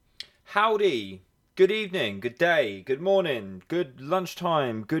Howdy, good evening, good day, good morning, good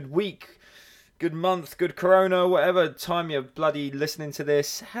lunchtime, good week, good month, good corona, whatever time you're bloody listening to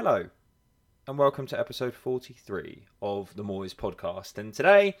this. Hello, and welcome to episode 43 of the Moyes podcast. And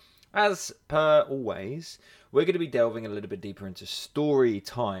today, as per always, we're going to be delving a little bit deeper into story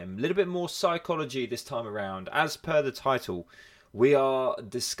time, a little bit more psychology this time around. As per the title, we are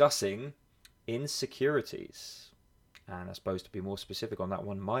discussing insecurities. And I suppose to be more specific on that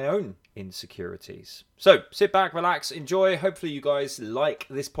one, my own insecurities. So sit back, relax, enjoy. Hopefully you guys like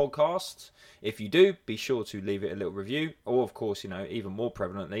this podcast. If you do, be sure to leave it a little review. Or of course, even more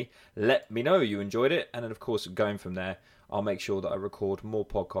prevalently, let me know you enjoyed it. And then of course, going from there, I'll make sure that I record more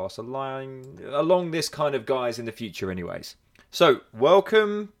podcasts along this kind of guise in the future anyways. So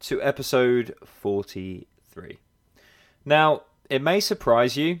welcome to episode 43. Now, it may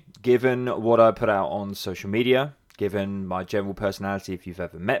surprise you, given what I put out on social media, given my general personality, if you've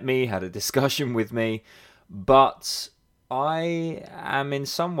ever met me, had a discussion with me, but I am in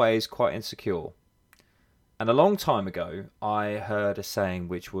some ways quite insecure. And a long time ago, I heard a saying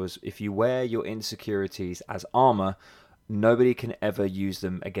which was, if you wear your insecurities as armor, nobody can ever use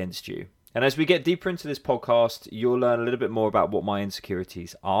them against you. And as we get deeper into this podcast, you'll learn a little bit more about what my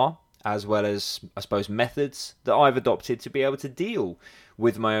insecurities are, as well as, I suppose, methods that I've adopted to be able to deal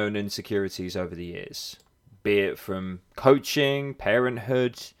with my own insecurities over the years. Be it from coaching,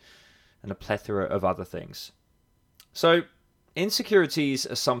 parenthood, and a plethora of other things. So, insecurities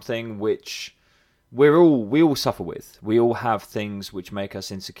are something which we all suffer with. We all have things which make us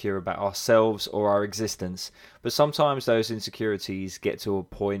insecure about ourselves or our existence. But sometimes those insecurities get to a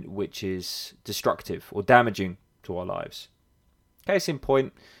point which is destructive or damaging to our lives. Case in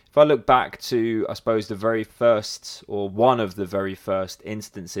point, if I look back to, I suppose, the very first, or one of the very first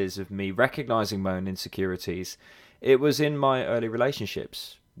instances of me recognizing my own insecurities, it was in my early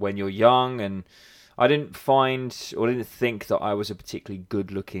relationships. When you're young, and I didn't think that I was a particularly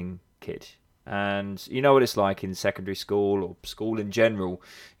good-looking kid. And you know what it's like in secondary school, or school in general.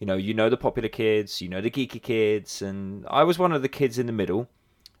 You know the popular kids, you know the geeky kids, and I was one of the kids in the middle,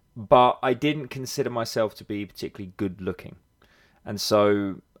 but I didn't consider myself to be particularly good-looking. And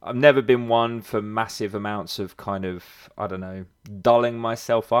so I've never been one for massive amounts of dulling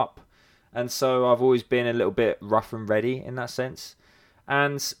myself up. And so I've always been a little bit rough and ready in that sense.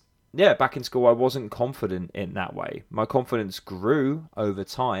 And yeah, back in school, I wasn't confident in that way. My confidence grew over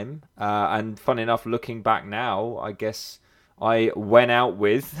time. And funny enough, looking back now, I guess I went out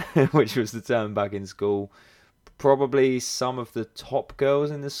with, which was the term back in school, probably some of the top girls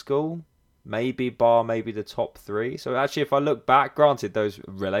in the school. Maybe the top three. So actually, if I look back, granted, those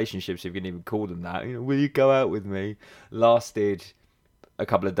relationships, if you can even call them that, will you go out with me, lasted a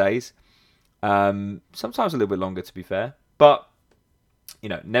couple of days. Sometimes a little bit longer, to be fair. But,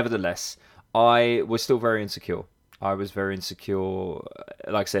 nevertheless, I was still very insecure. I was very insecure,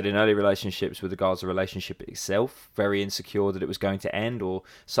 like I said, in early relationships with regards to the relationship itself. Very insecure that it was going to end, or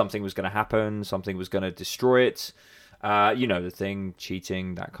something was going to happen, something was going to destroy it. The thing,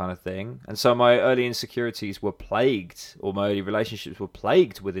 cheating, that kind of thing. And so my early insecurities were plagued, or my early relationships were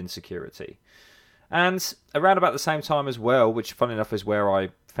plagued with insecurity. And around about the same time as well, which funny enough is where I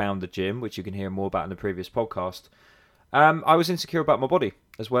found the gym, which you can hear more about in the previous podcast, I was insecure about my body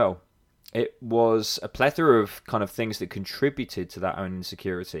as well. It was a plethora of kind of things that contributed to that own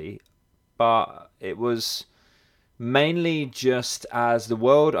insecurity, but it was mainly just as the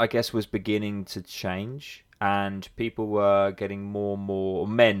world, I guess, was beginning to change. And people were getting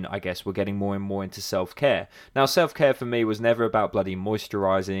men, I guess, were getting more and more into self-care. Now, self-care for me was never about bloody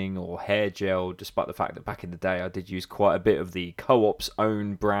moisturising or hair gel, despite the fact that back in the day I did use quite a bit of the Co-op's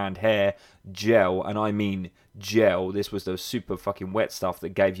own brand hair gel, and I mean gel. This was the super fucking wet stuff that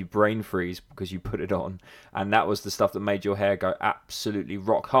gave you brain freeze because you put it on, and that was the stuff that made your hair go absolutely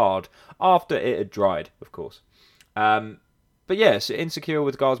rock hard after it had dried, of course. But yes, insecure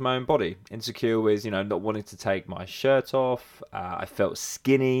with regards to my own body. Insecure with, not wanting to take my shirt off. I felt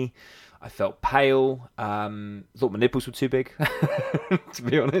skinny. I felt pale. Thought my nipples were too big, to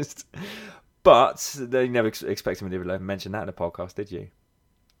be honest. But they never expected me to mention that in a podcast, did you?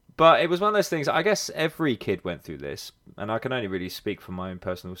 But it was one of those things, I guess every kid went through this. And I can only really speak from my own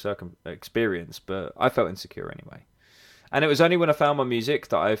personal experience. But I felt insecure anyway. And it was only when I found my music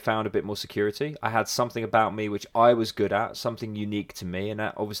that I found a bit more security. I had something about me which I was good at, something unique to me, and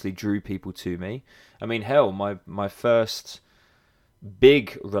that obviously drew people to me. I mean, hell, my first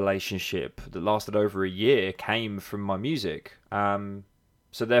big relationship that lasted over a year came from my music. So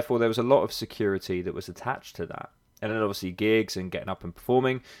therefore, there was a lot of security that was attached to that. And then obviously gigs and getting up and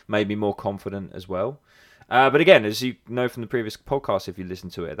performing made me more confident as well. But again, as you know from the previous podcast, if you listen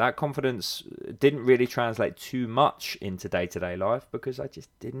to it, that confidence didn't really translate too much into day-to-day life because I just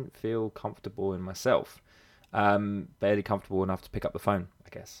didn't feel comfortable in myself. Barely comfortable enough to pick up the phone, I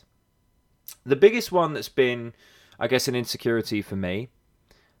guess. The biggest one that's been, I guess, an insecurity for me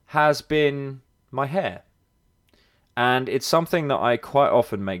has been my hair. And it's something that I quite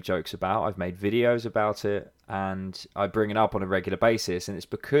often make jokes about. I've made videos about it, and I bring it up on a regular basis. And it's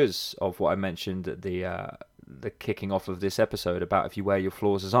because of what I mentioned at the kicking off of this episode about if you wear your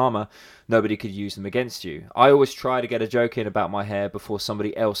flaws as armor, nobody could use them against you. I always try to get a joke in about my hair before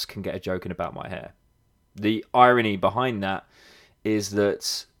somebody else can get a joke in about my hair. The irony behind that is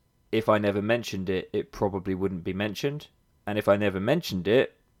that if I never mentioned it, it probably wouldn't be mentioned. And if I never mentioned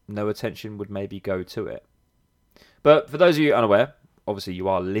it, no attention would maybe go to it. But for those of you unaware, obviously you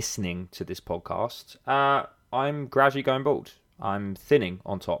are listening to this podcast, I'm gradually going bald. I'm thinning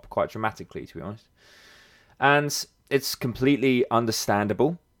on top quite dramatically, to be honest. And it's completely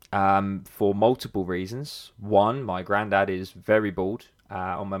understandable for multiple reasons. One, my granddad is very bald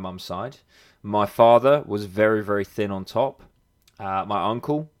on my mum's side. My father was very, very thin on top. My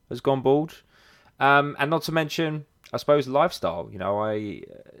uncle has gone bald. And not to mention, I suppose, lifestyle. You know,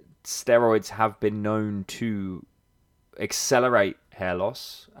 steroids have been known to accelerate hair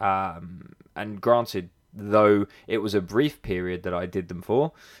loss. And granted, though it was a brief period that I did them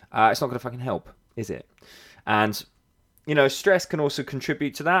for, it's not going to fucking help, is it? And, you know, stress can also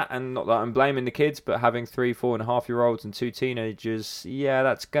contribute to that. And not that I'm blaming the kids, but having 3, 4.5-year-olds and 2 teenagers, yeah,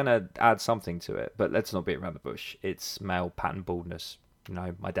 that's going to add something to it. But let's not beat around the bush. It's male pattern baldness. You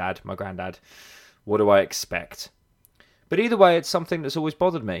know, my dad, my granddad. What do I expect? But either way, it's something that's always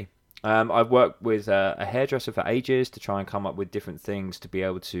bothered me. I've worked with a hairdresser for ages to try and come up with different things to be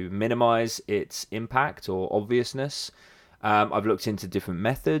able to minimize its impact or obviousness. I've looked into different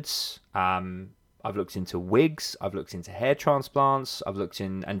methods. I've looked into wigs. I've looked into hair transplants. I've looked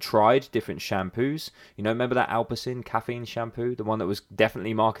in and tried different shampoos. You know, remember that Alpecin caffeine shampoo? The one that was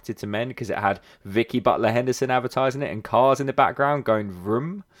definitely marketed to men because it had Vicky Butler Henderson advertising it and cars in the background going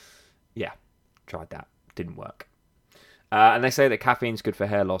vroom. Yeah, tried that. Didn't work. And they say that caffeine's good for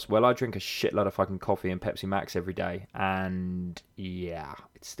hair loss. Well, I drink a shitload of fucking coffee and Pepsi Max every day. And yeah,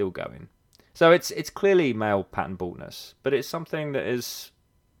 it's still going. So it's clearly male pattern baldness. But it's something that has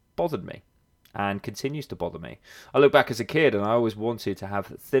bothered me and continues to bother me. I look back as a kid and I always wanted to have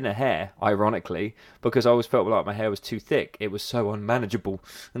thinner hair, ironically, because I always felt like my hair was too thick. It was so unmanageable.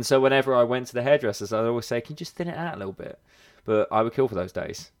 And so whenever I went to the hairdressers, I'd always say, can you just thin it out a little bit? But I would kill for those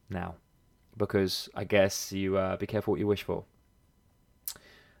days now. Because I guess you be careful what you wish for.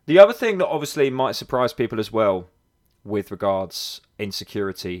 The other thing that obviously might surprise people as well with regards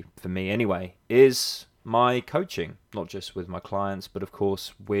insecurity, for me anyway, is my coaching. Not just with my clients, but of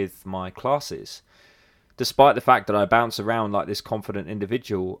course with my classes. Despite the fact that I bounce around like this confident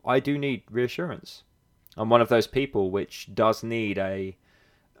individual, I do need reassurance. I'm one of those people which does need a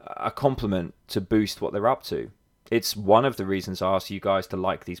compliment to boost what they're up to. It's one of the reasons I ask you guys to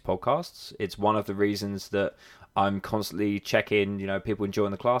like these podcasts. It's one of the reasons that I'm constantly checking, you know, people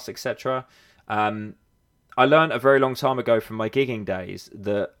enjoying the class, etc. I learned a very long time ago from my gigging days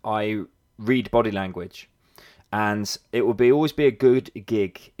that I read body language. And it would always be a good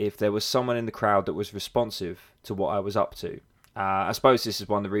gig if there was someone in the crowd that was responsive to what I was up to. I suppose this is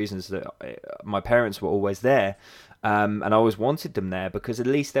one of the reasons that my parents were always there. And I always wanted them there because at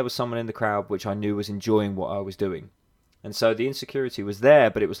least there was someone in the crowd which I knew was enjoying what I was doing. And so the insecurity was there,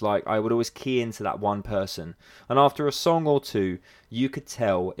 but it was like I would always key into that one person. And after a song or two, you could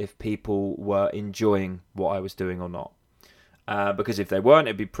tell if people were enjoying what I was doing or not. Because if they weren't,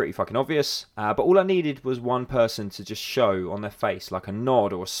 it'd be pretty fucking obvious. But all I needed was one person to just show on their face, like a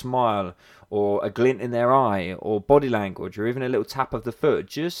nod or a smile or a glint in their eye or body language or even a little tap of the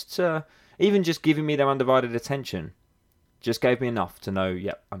foot, even just giving me their undivided attention just gave me enough to know,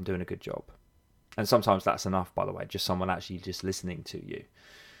 yep, I'm doing a good job. And sometimes that's enough, by the way, just someone actually just listening to you.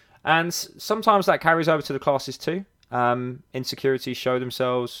 And sometimes that carries over to the classes too. Insecurities show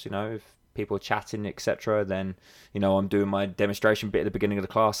themselves, you know, if people are chatting, etc., then, you know, I'm doing my demonstration bit at the beginning of the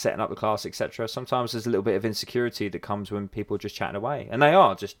class, setting up the class, etc. Sometimes there's a little bit of insecurity that comes when people are just chatting away. And they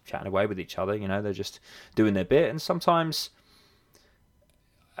are just chatting away with each other, you know, they're just doing their bit. And sometimes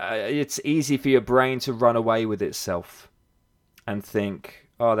it's easy for your brain to run away with itself and think,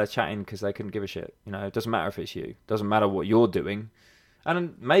 oh, they're chatting because they couldn't give a shit. You know, it doesn't matter if it's you. It doesn't matter what you're doing.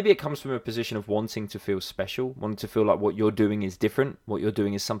 And maybe it comes from a position of wanting to feel special, wanting to feel like what you're doing is different, what you're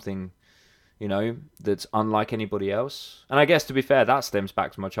doing is something, that's unlike anybody else. And I guess, to be fair, that stems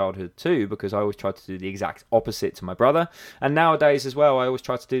back to my childhood too, because I always tried to do the exact opposite to my brother. And nowadays as well, I always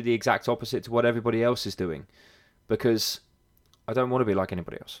try to do the exact opposite to what everybody else is doing, because I don't want to be like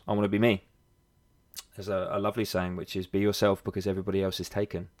anybody else. I want to be me. There's a lovely saying, which is, be yourself because everybody else is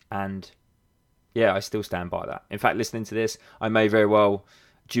taken. And yeah, I still stand by that. In fact, listening to this, I may very well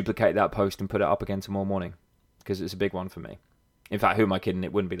duplicate that post and put it up again tomorrow morning, because it's a big one for me. In fact, who am I kidding?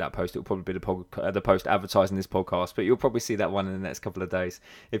 It wouldn't be that post. It would probably be the post advertising this podcast. But you'll probably see that one in the next couple of days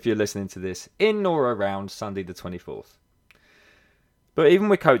if you're listening to this in or around Sunday the 24th. But even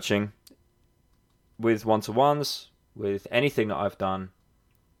with coaching, with one-to-ones, with anything that I've done,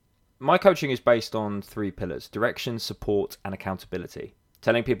 my coaching is based on 3 pillars: direction, support, and accountability.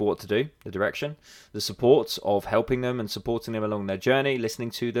 Telling people what to do, the direction; the support of helping them and supporting them along their journey,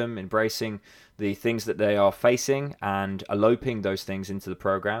 listening to them, embracing the things that they are facing and eloping those things into the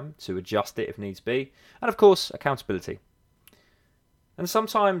program to adjust it if needs be; and of course, accountability. And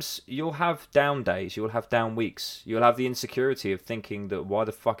sometimes you'll have down days, you'll have down weeks, you'll have the insecurity of thinking that why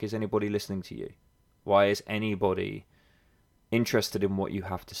the fuck is anybody listening to you? Why is anybody interested in what you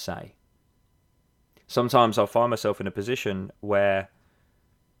have to say? Sometimes I'll find myself in a position where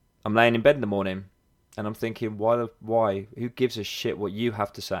I'm laying in bed in the morning and I'm thinking, why? Who gives a shit what you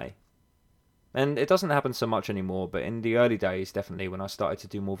have to say? And it doesn't happen so much anymore, but in the early days, definitely, when I started to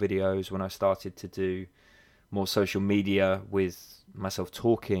do more videos, when I started to do more social media with myself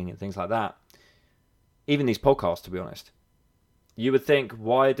talking and things like that, even these podcasts, to be honest, you would think,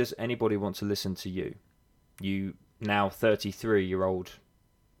 why does anybody want to listen to you? You now 33-year-old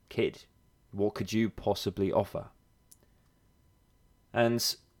kid. What could you possibly offer?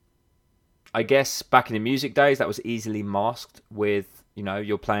 And I guess back in the music days, that was easily masked with,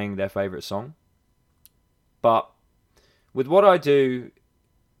 you're playing their favourite song. But with what I do,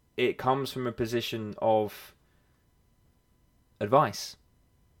 it comes from a position of advice.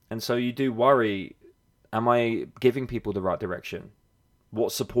 And so you do worry, am I giving people the right direction?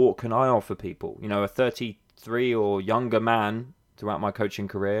 What support can I offer people? A 33 or younger man throughout my coaching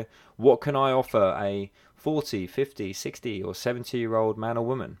career, what can I offer a 40, 50, 60 or 70-year-old man or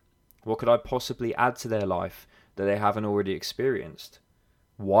woman? What could I possibly add to their life that they haven't already experienced?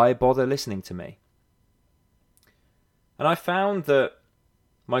 Why bother listening to me? And I found that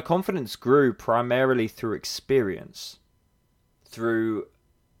my confidence grew primarily through experience, through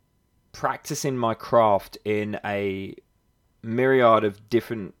practicing my craft in a myriad of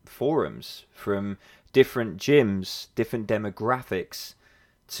different forums, from different gyms, different demographics,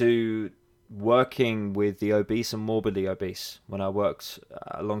 to working with the obese and morbidly obese when I worked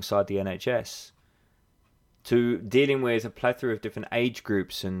alongside the NHS, to dealing with a plethora of different age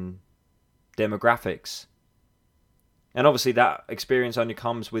groups and demographics. And obviously that experience only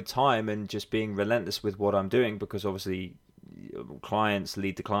comes with time and just being relentless with what I'm doing, because obviously clients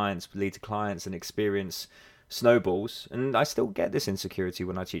lead to clients, and experience snowballs. And I still get this insecurity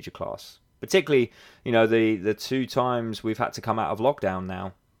when I teach a class. Particularly, the 2 times we've had to come out of lockdown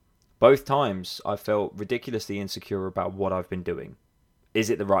now. Both times I felt ridiculously insecure about what I've been doing.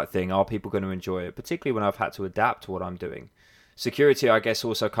 Is it the right thing? Are people going to enjoy it? Particularly when I've had to adapt to what I'm doing. Security, I guess,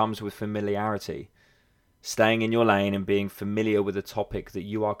 also comes with familiarity. Staying in your lane and being familiar with a topic that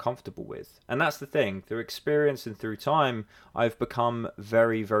you are comfortable with. And that's the thing. Through experience and through time, I've become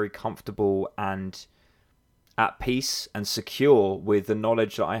very, very comfortable and at peace and secure with the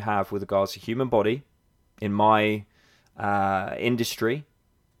knowledge that I have with regards to human body in my industry,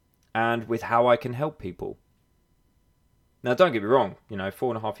 and with how I can help people. Now, don't get me wrong,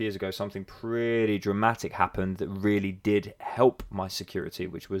 4.5 years ago, something pretty dramatic happened that really did help my security,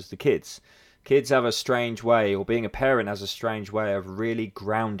 which was the kids. Kids have a strange way, or being a parent has a strange way of really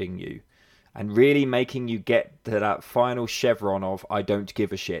grounding you and really making you get to that final chevron of, I don't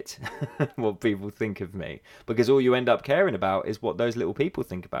give a shit what people think of me. Because all you end up caring about is what those little people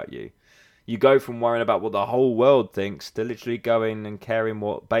think about you. You go from worrying about what the whole world thinks to literally going and caring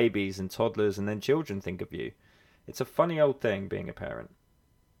what babies and toddlers and then children think of you. It's a funny old thing being a parent.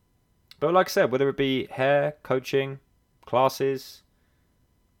 But like I said, whether it be hair, coaching, classes,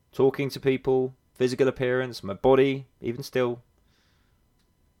 talking to people, physical appearance, my body, even still,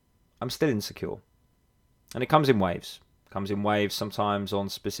 I'm still insecure. And it comes in waves. It comes in waves sometimes on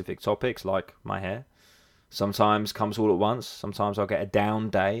specific topics like my hair. Sometimes comes all at once. Sometimes I'll get a down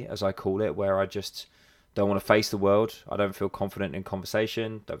day, as I call it, where I just don't want to face the world. I don't feel confident in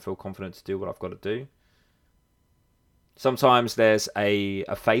conversation. Don't feel confident to do what I've got to do. Sometimes there's a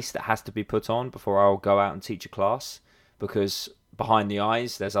face that has to be put on before I'll go out and teach a class, because behind the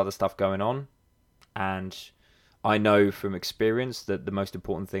eyes there's other stuff going on, and I know from experience that the most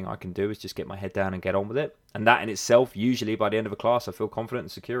important thing I can do is just get my head down and get on with it. And that in itself, usually by the end of a class, I feel confident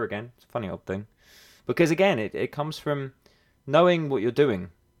and secure again. It's a funny old thing. Because again, it comes from knowing what you're doing.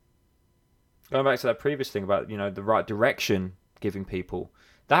 Going back to that previous thing about, the right direction giving people.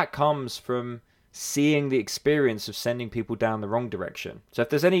 That comes from seeing the experience of sending people down the wrong direction. So if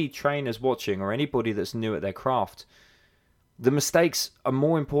there's any trainers watching or anybody that's new at their craft, the mistakes are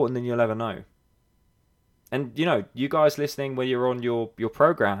more important than you'll ever know. And, you guys listening when you're on your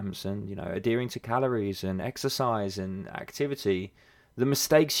programs and, adhering to calories and exercise and activity, the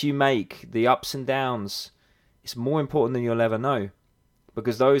mistakes you make, the ups and downs, it's more important than you'll ever know.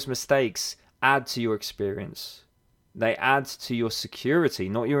 Because those mistakes add to your experience. They add to your security,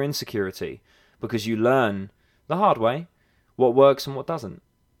 not your insecurity. Because you learn the hard way what works and what doesn't.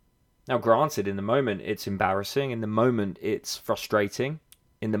 Now, granted, in the moment it's embarrassing. In the moment it's frustrating.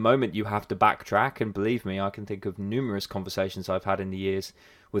 In the moment, you have to backtrack, and believe me, I can think of numerous conversations I've had in the years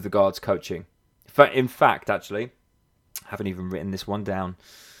with regards coaching. In fact, actually, I haven't even written this one down.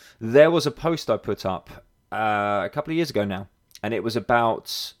 There was a post I put up a couple of years ago now, and it was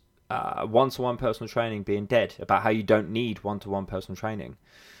about one-to-one personal training being dead, about how you don't need one-to-one personal training.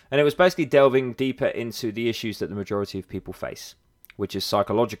 And it was basically delving deeper into the issues that the majority of people face, which is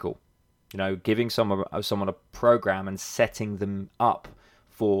psychological. Giving someone a program and setting them up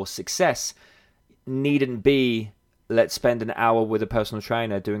for success needn't be, let's spend an hour with a personal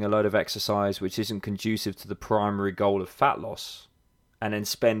trainer doing a load of exercise which isn't conducive to the primary goal of fat loss, and then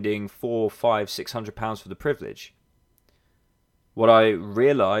spending £400, £500, £600 for the privilege. What I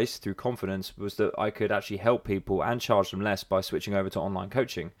realized through confidence was that I could actually help people and charge them less by switching over to online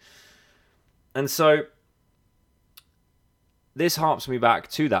coaching. And so this harps me back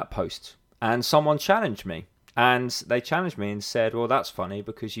to that post, and someone challenged me. And they challenged me and said, well, that's funny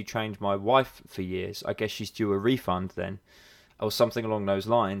because you trained my wife for years. I guess she's due a refund then, or something along those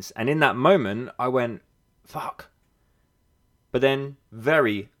lines. And in that moment, I went, fuck. But then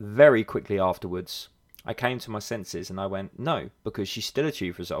very, very quickly afterwards, I came to my senses and I went, no, because she still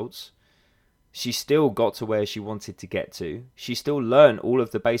achieved results. She still got to where she wanted to get to. She still learned all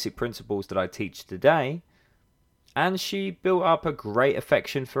of the basic principles that I teach today. And she built up a great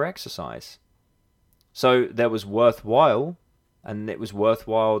affection for exercise. So there was worthwhile, and it was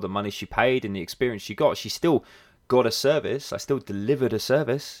worthwhile the money she paid and the experience she got. She still got a service. I still delivered a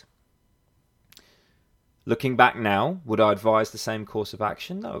service. Looking back now, would I advise the same course of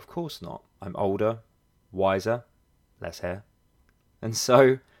action? No, of course not. I'm older, wiser, less hair. And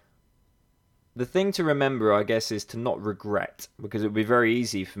so the thing to remember, I guess, is to not regret, because it would be very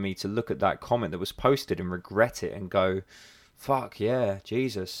easy for me to look at that comment that was posted and regret it and go, fuck yeah,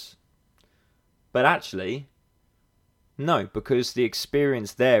 Jesus. But actually, no, because the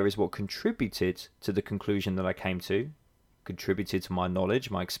experience there is what contributed to the conclusion that I came to, contributed to my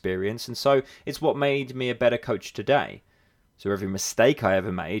knowledge, my experience, and so it's what made me a better coach today. So every mistake I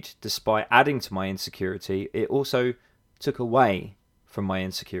ever made, despite adding to my insecurity, it also took away from my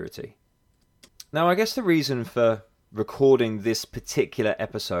insecurity. Now, I guess the reason for recording this particular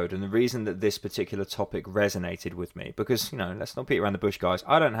episode and the reason that this particular topic resonated with me, because, let's not beat around the bush, guys.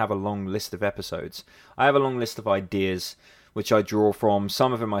 I don't have a long list of episodes. I have a long list of ideas which I draw from.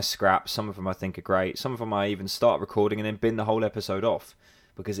 Some of them I scrap, some of them I think are great, some of them I even start recording and then bin the whole episode off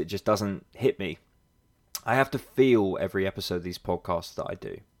because it just doesn't hit me. I have to feel every episode of these podcasts that I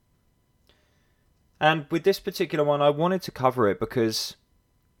do. And with this particular one, I wanted to cover it because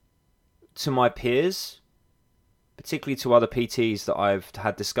to my peers, particularly to other PTs that I've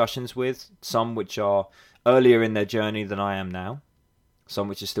had discussions with, some which are earlier in their journey than I am now, some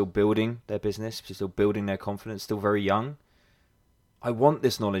which are still building their business, which are still building their confidence, still very young. I want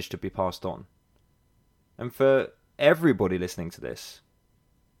this knowledge to be passed on. And for everybody listening to this,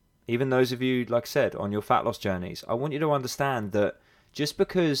 even those of you, like I said, on your fat loss journeys, I want you to understand that just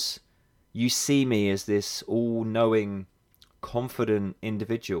because you see me as this all-knowing, confident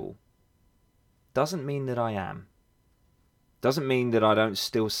individual doesn't mean that I am. Doesn't mean that I don't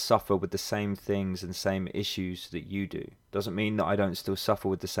still suffer with the same things and same issues that you do. Doesn't mean that I don't still suffer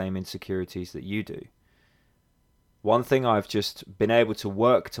with the same insecurities that you do. One thing I've just been able to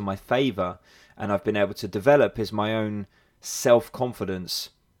work to my favor and I've been able to develop is my own self-confidence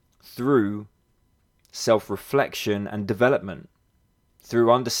through self-reflection and development.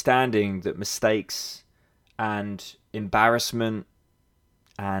 Through understanding that mistakes and embarrassment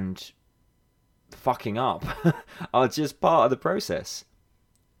and fucking up are just part of the process.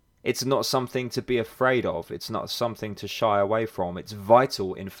 It's not something to be afraid of. It's not something to shy away from. It's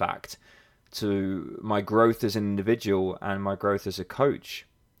vital, in fact, to my growth as an individual and my growth as a coach.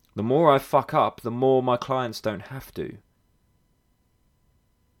 The more I fuck up, the more my clients don't have to.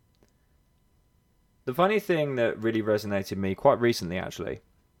 The funny thing that really resonated with me quite recently, actually,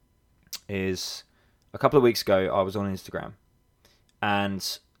 is a couple of weeks ago I was on Instagram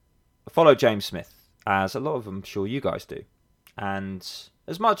and I follow James Smith, as a lot of them, I'm sure you guys do. And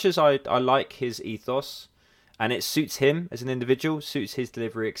as much as I like his ethos, and it suits him as an individual, suits his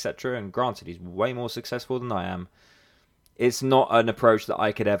delivery, etc., and granted, he's way more successful than I am, it's not an approach that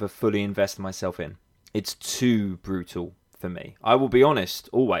I could ever fully invest myself in. It's too brutal for me. I will be honest,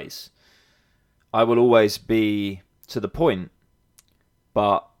 always. I will always be to the point,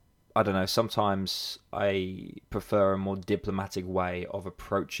 but I don't know, sometimes I prefer a more diplomatic way of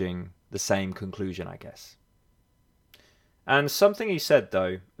approaching the same conclusion, I guess. And something he said,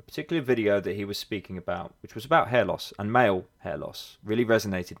 though, a particular video that he was speaking about, which was about hair loss and male hair loss, really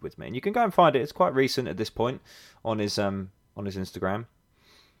resonated with me. And you can go and find it. It's quite recent at this point on his Instagram.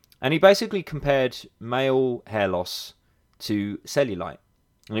 And he basically compared male hair loss to cellulite.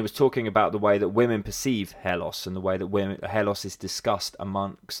 And he was talking about the way that women perceive hair loss and the way that hair loss is discussed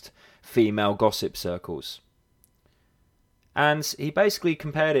amongst female gossip circles. And he basically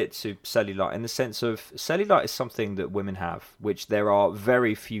compared it to cellulite in the sense of cellulite is something that women have, which there are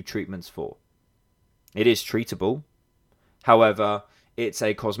very few treatments for. It is treatable. However, it's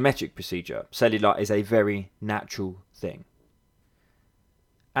a cosmetic procedure. Cellulite is a very natural thing.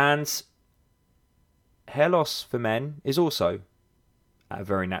 And hair loss for men is also a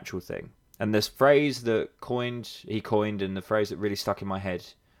very natural thing. And this phrase that he coined, and the phrase that really stuck in my head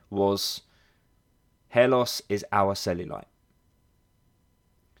was, hair loss is our cellulite.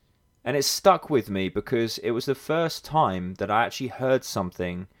 And it stuck with me because it was the first time that I actually heard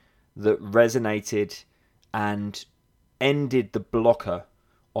something that resonated and ended the blocker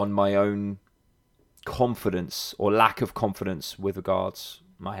on my own confidence or lack of confidence with regards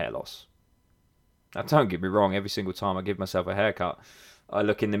my hair loss. Now, don't get me wrong, every single time I give myself a haircut, I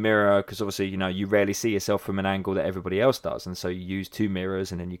look in the mirror because obviously, you rarely see yourself from an angle that everybody else does. And so you use two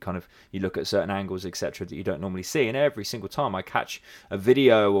mirrors and then you look at certain angles, etc., that you don't normally see. And every single time I catch a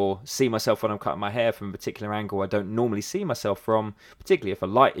video or see myself when I'm cutting my hair from a particular angle I don't normally see myself from, particularly if a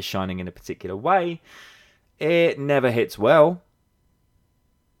light is shining in a particular way, it never hits well.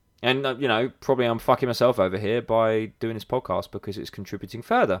 And, probably I'm fucking myself over here by doing this podcast because it's contributing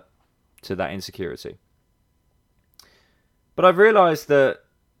further to that insecurity. But I've realised that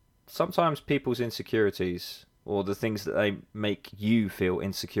sometimes people's insecurities, or the things that they make you feel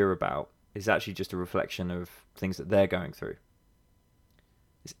insecure about, is actually just a reflection of things that they're going through.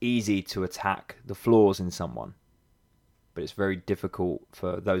 It's easy to attack the flaws in someone, but it's very difficult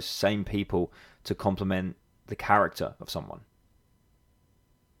for those same people to compliment the character of someone.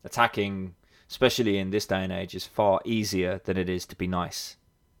 Attacking, especially in this day and age, is far easier than it is to be nice.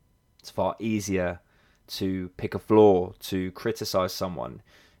 It's far easier to pick a flaw, to criticize someone,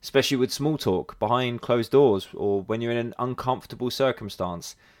 especially with small talk behind closed doors or when you're in an uncomfortable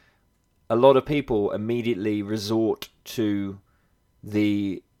circumstance. A lot of people immediately resort to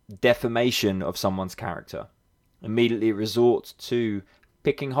the defamation of someone's character, immediately resort to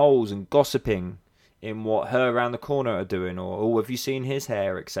picking holes and gossiping in what her around the corner are doing, or, oh, have you seen his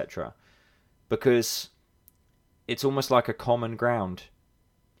hair, etc. Because it's almost like a common ground.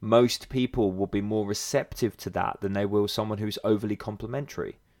 Most people will be more receptive to that than they will someone who's overly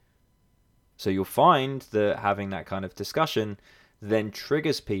complimentary. So you'll find that having that kind of discussion then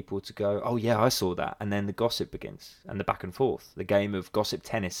triggers people to go, oh yeah, I saw that. And then the gossip begins, and the back and forth, the game of gossip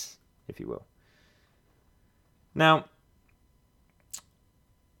tennis, if you will. Now,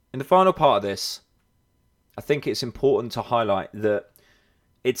 in the final part of this, I think it's important to highlight that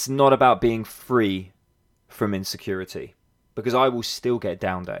it's not about being free from insecurity. Because I will still get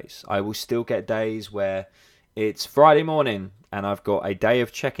down days. I will still get days where it's Friday morning and I've got a day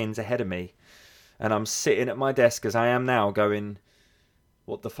of check-ins ahead of me. And I'm sitting at my desk as I am now going,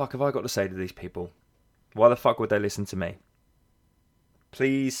 what the fuck have I got to say to these people? Why the fuck would they listen to me?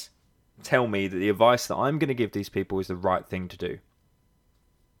 Please tell me that the advice that I'm going to give these people is the right thing to do.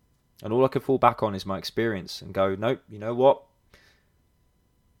 And all I can fall back on is my experience and go, nope, you know what?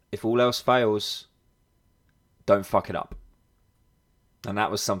 If all else fails, don't fuck it up. And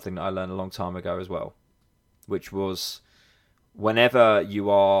that was something that I learned a long time ago as well, which was whenever you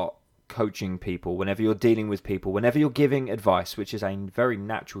are coaching people, whenever you're dealing with people, whenever you're giving advice, which is a very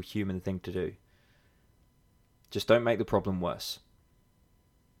natural human thing to do, just don't make the problem worse.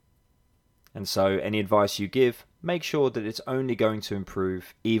 And so any advice you give, make sure that it's only going to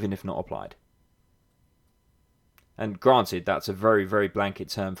improve, even if not applied. And granted, that's a very, very blanket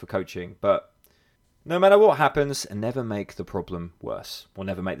term for coaching, but No matter what happens, never make the problem worse, or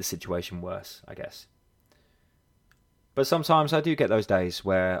never make the situation worse, I guess. But sometimes I do get those days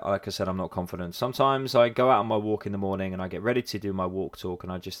where, like I said, I'm not confident. Sometimes I go out on my walk in the morning and I get ready to do my walk talk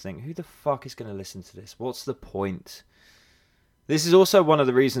and I just think, who the fuck is going to listen to this? What's the point? This is also one of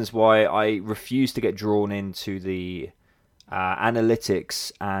the reasons why I refuse to get drawn into the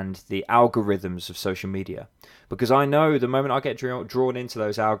analytics and the algorithms of social media. Because I know the moment I get drawn into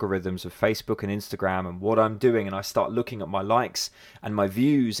those algorithms of Facebook and Instagram and what I'm doing, and I start looking at my likes and my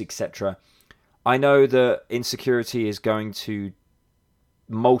views, etc., I know that insecurity is going to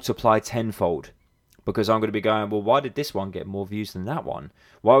multiply tenfold, because I'm going to be going, well, why did this one get more views than that one?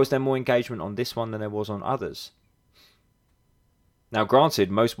 Why was there more engagement on this one than there was on others? Now,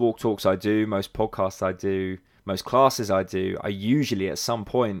 granted, most walk talks I do, most podcasts I do, most classes I do, I usually at some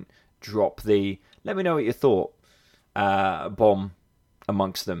point drop the let me know what you thought bomb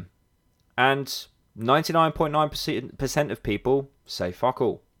amongst them. And 99.9% of people say fuck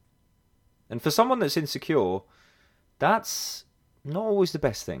all. And for someone that's insecure, that's not always the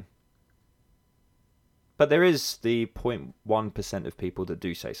best thing. But there is the 0.1% of people that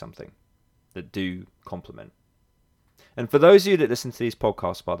do say something, that do compliment. And for those of you that listen to these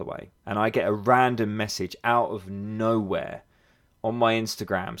podcasts, by the way, and I get a random message out of nowhere on my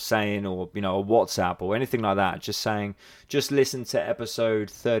Instagram saying, or, a WhatsApp or anything like that, just saying, just listen to episode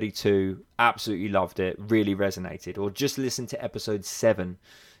 32, absolutely loved it, really resonated. Or just listen to episode 7,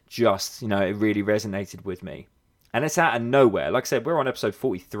 it really resonated with me. And it's out of nowhere. Like I said, we're on episode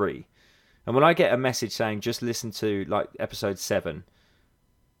 43. And when I get a message saying, just listen to episode 7,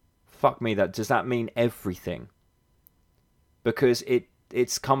 fuck me, does that mean everything? Because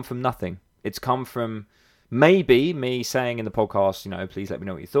it's come from nothing. It's come from maybe me saying in the podcast, please let me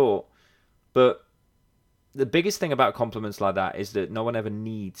know what you thought. But the biggest thing about compliments like that is that no one ever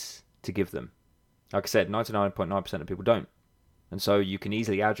needs to give them. Like I said, 99.9% of people don't. And so you can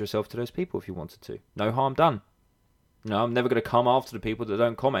easily add yourself to those people if you wanted to. No harm done. No, I'm never going to come after the people that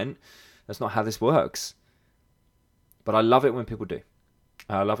don't comment. That's not how this works. But I love it when people do.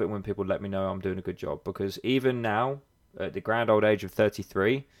 I love it when people let me know I'm doing a good job. Because even now, at the grand old age of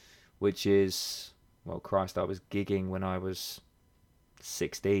 33, which is, well, Christ, I was gigging when I was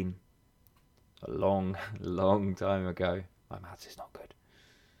 16. A long, long time ago. My maths is not good.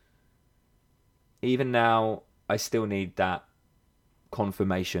 Even now, I still need that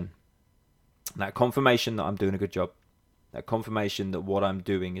confirmation. That confirmation that I'm doing a good job. That confirmation that what I'm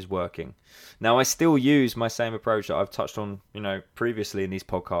doing is working. Now, I still use my same approach that I've touched on, previously in these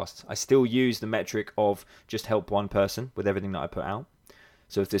podcasts. I still use the metric of just help one person with everything that I put out.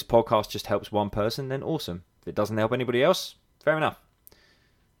 So if this podcast just helps one person, then awesome. If it doesn't help anybody else, fair enough.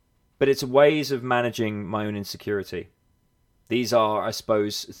 But it's ways of managing my own insecurity. These are, I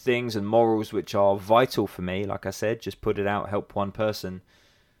suppose, things and morals which are vital for me. Like I said, just put it out, help one person.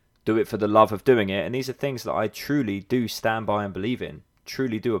 Do it for the love of doing it. And these are things that I truly do stand by and believe in.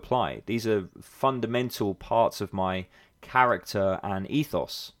 Truly do apply. These are fundamental parts of my character and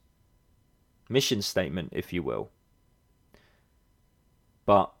ethos. Mission statement, if you will.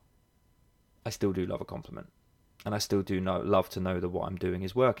 But I still do love a compliment. And I still do love to know that what I'm doing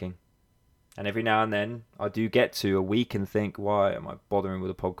is working. And every now and then, I do get to a week and think, why am I bothering with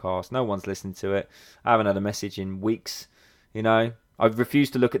a podcast? No one's listening to it. I haven't had a message in weeks, I've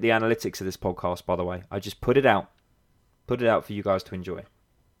refused to look at the analytics of this podcast, by the way. I just put it out. Put it out for you guys to enjoy.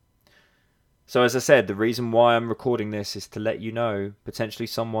 So as I said, the reason why I'm recording this is to let you know, potentially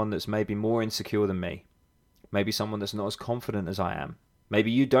someone that's maybe more insecure than me. Maybe someone that's not as confident as I am.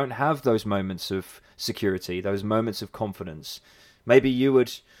 Maybe you don't have those moments of security, those moments of confidence. Maybe you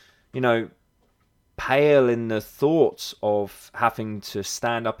would, pale in the thoughts of having to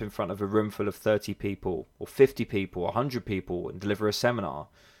stand up in front of a room full of 30 people or 50 people or 100 people and deliver a seminar,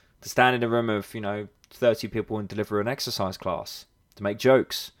 to stand in a room of 30 people and deliver an exercise class, to make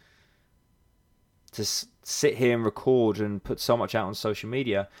jokes, to sit here and record and put so much out on social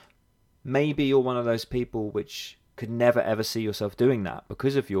media. Maybe you're one of those people which could never ever see yourself doing that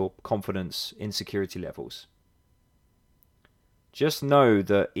because of your confidence insecurity levels. Just know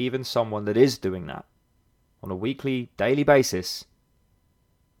that even someone that is doing that on a weekly, daily basis,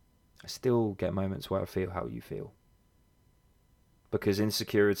 I still get moments where I feel how you feel. Because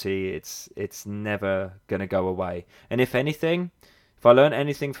insecurity, it's never going to go away. And if anything, if I learn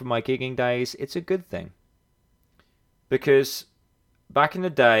anything from my gigging days, it's a good thing. Because back in the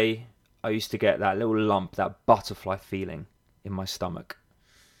day, I used to get that little lump, that butterfly feeling in my stomach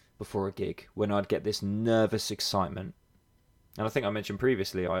before a gig, when I'd get this nervous excitement. And I think I mentioned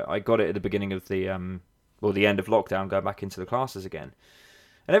previously, I got it at the beginning of the end of lockdown, going back into the classes again.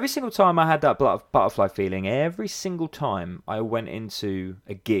 And every single time I had that butterfly feeling, every single time I went into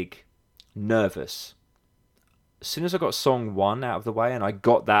a gig nervous, as soon as I got song 1 out of the way and I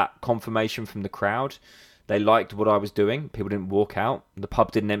got that confirmation from the crowd, they liked what I was doing, people didn't walk out, the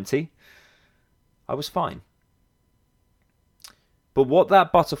pub didn't empty, I was fine. But what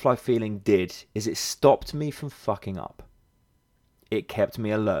that butterfly feeling did is it stopped me from fucking up. It kept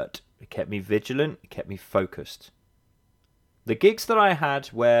me alert. It kept me vigilant. It kept me focused. The gigs that I had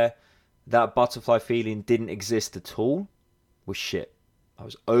where that butterfly feeling didn't exist at all was shit. I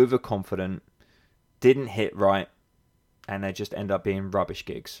was overconfident, didn't hit right, and they just end up being rubbish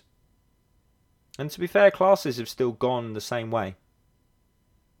gigs. And to be fair, classes have still gone the same way,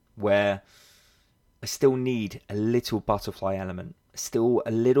 where I still need a little butterfly element, still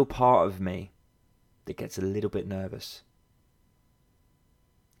a little part of me that gets a little bit nervous,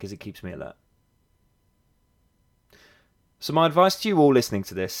 because it keeps me alert. So my advice to you all listening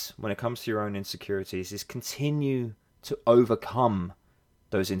to this, when it comes to your own insecurities, is continue to overcome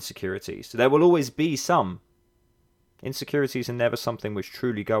those insecurities. So there will always be some. Insecurities are never something which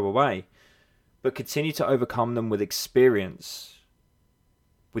truly go away, but continue to overcome them with experience,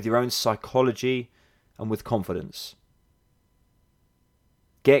 with your own psychology, and with confidence.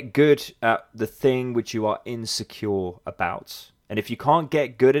 Get good at the thing which you are insecure about. And if you can't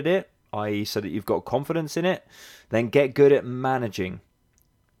get good at it, i.e. so that you've got confidence in it, then get good at managing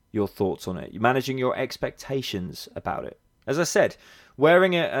your thoughts on it, managing your expectations about it. As I said,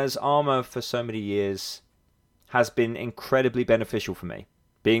 wearing it as armor for so many years has been incredibly beneficial for me,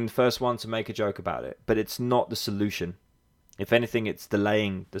 being the first one to make a joke about it, but it's not the solution. If anything, it's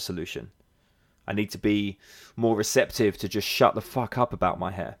delaying the solution. I need to be more receptive to just shut the fuck up about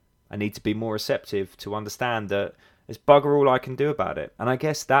my hair. I need to be more receptive to understand that there's bugger all I can do about it. And I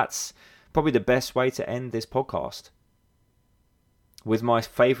guess that's probably the best way to end this podcast, with my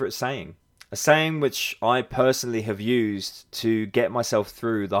favourite saying. A saying which I personally have used to get myself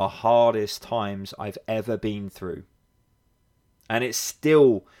through the hardest times I've ever been through. And it's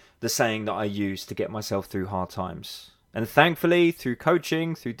still the saying that I use to get myself through hard times. And thankfully, through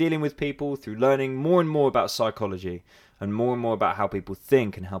coaching, through dealing with people, through learning more and more about psychology and more about how people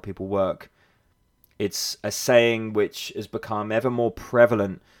think and how people work, it's a saying which has become ever more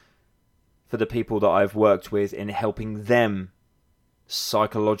prevalent for the people that I've worked with in helping them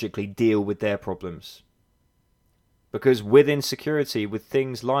psychologically deal with their problems. Because with insecurity, with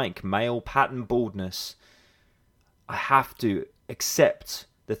things like male pattern baldness, I have to accept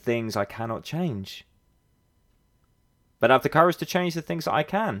the things I cannot change, but have the courage to change the things that I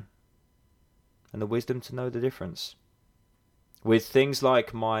can, and the wisdom to know the difference. With things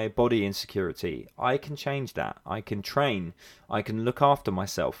like my body insecurity, I can change that. I can train. I can look after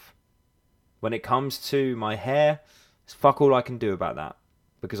myself. When it comes to my hair, it's fuck all I can do about that,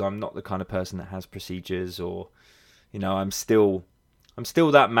 because I'm not the kind of person that has procedures, or, I'm still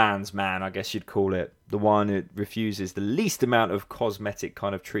that man's man, I guess you'd call it. The one who refuses the least amount of cosmetic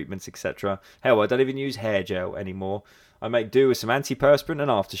kind of treatments, etc. Hell, I don't even use hair gel anymore. I make do with some antiperspirant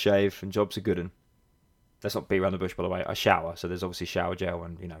and aftershave, and jobs are good. And let's not beat around the bush, by the way. I shower, so there's obviously shower gel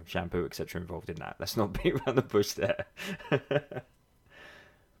and, shampoo, etc. involved in that. Let's not beat around the bush there.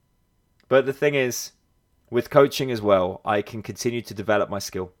 But the thing is, with coaching as well, I can continue to develop my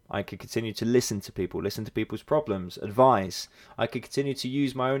skill. I can continue to listen to people, listen to people's problems, advise. I can continue to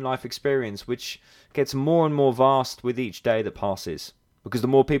use my own life experience, which gets more and more vast with each day that passes. Because the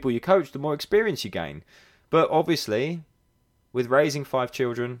more people you coach, the more experience you gain. But obviously, with raising 5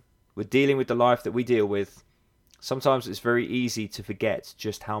 children, with dealing with the life that we deal with, sometimes it's very easy to forget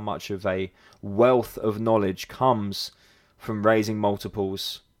just how much of a wealth of knowledge comes from raising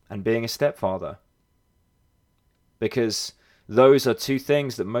multiples and being a stepfather. Because those are 2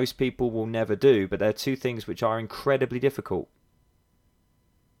 things that most people will never do, but they're 2 things which are incredibly difficult.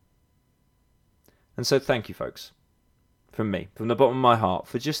 And so thank you, folks, from me, from the bottom of my heart,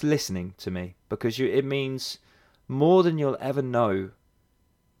 for just listening to me, because it means more than you'll ever know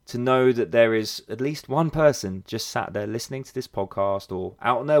to know that there is at least one person just sat there listening to this podcast, or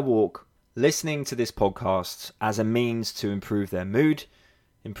out on their walk, listening to this podcast as a means to improve their mood,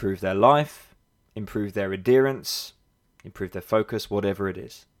 improve their life, improve their adherence, improve their focus, whatever it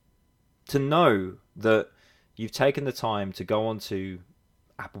is. To know that you've taken the time to go onto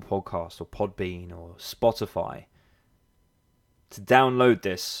Apple Podcasts or Podbean or Spotify to download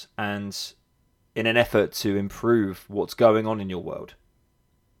this, and in an effort to improve what's going on in your world.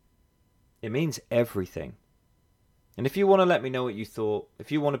 It means everything. And if you want to let me know what you thought,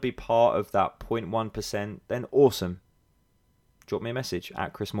 if you want to be part of that 0.1%, then awesome. Drop me a message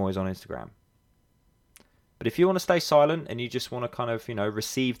at Chris Moyes on Instagram. But if you want to stay silent and you just want to kind of,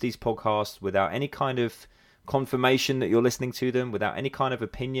 receive these podcasts without any kind of confirmation that you're listening to them, without any kind of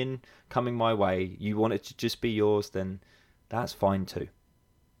opinion coming my way, you want it to just be yours, then that's fine too.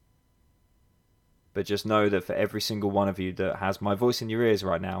 But just know that for every single one of you that has my voice in your ears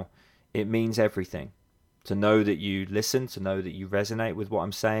right now, it means everything. To know that you listen, to know that you resonate with what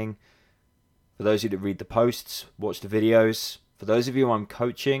I'm saying. For those of you that read the posts, watch the videos, for those of you I'm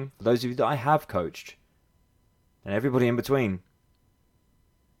coaching, for those of you that I have coached, and everybody in between.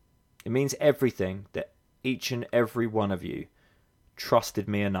 It means everything that each and every one of you trusted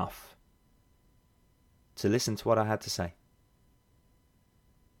me enough to listen to what I had to say.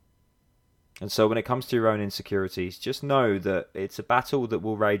 And so when it comes to your own insecurities, just know that it's a battle that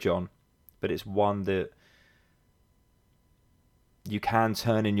will rage on, but it's one that you can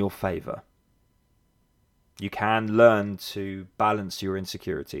turn in your favour. You can learn to balance your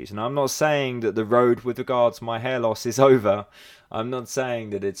insecurities. And I'm not saying that the road with regards to my hair loss is over. I'm not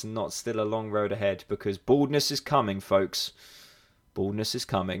saying that it's not still a long road ahead, because baldness is coming, folks. Baldness is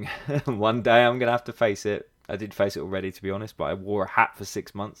coming. One day I'm going to have to face it. I did face it already, to be honest, but I wore a hat for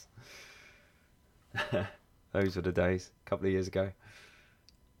 6 months. Those were the days, a couple of years ago.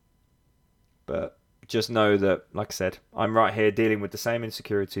 But just know that, like I said, I'm right here dealing with the same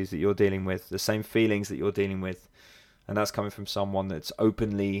insecurities that you're dealing with, the same feelings that you're dealing with, and that's coming from someone that's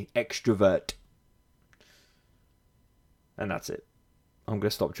openly extrovert. And that's it. I'm going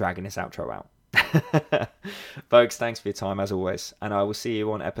to stop dragging this outro out. Folks, thanks for your time as always, and I will see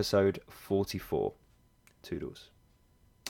you on episode 44. Toodles.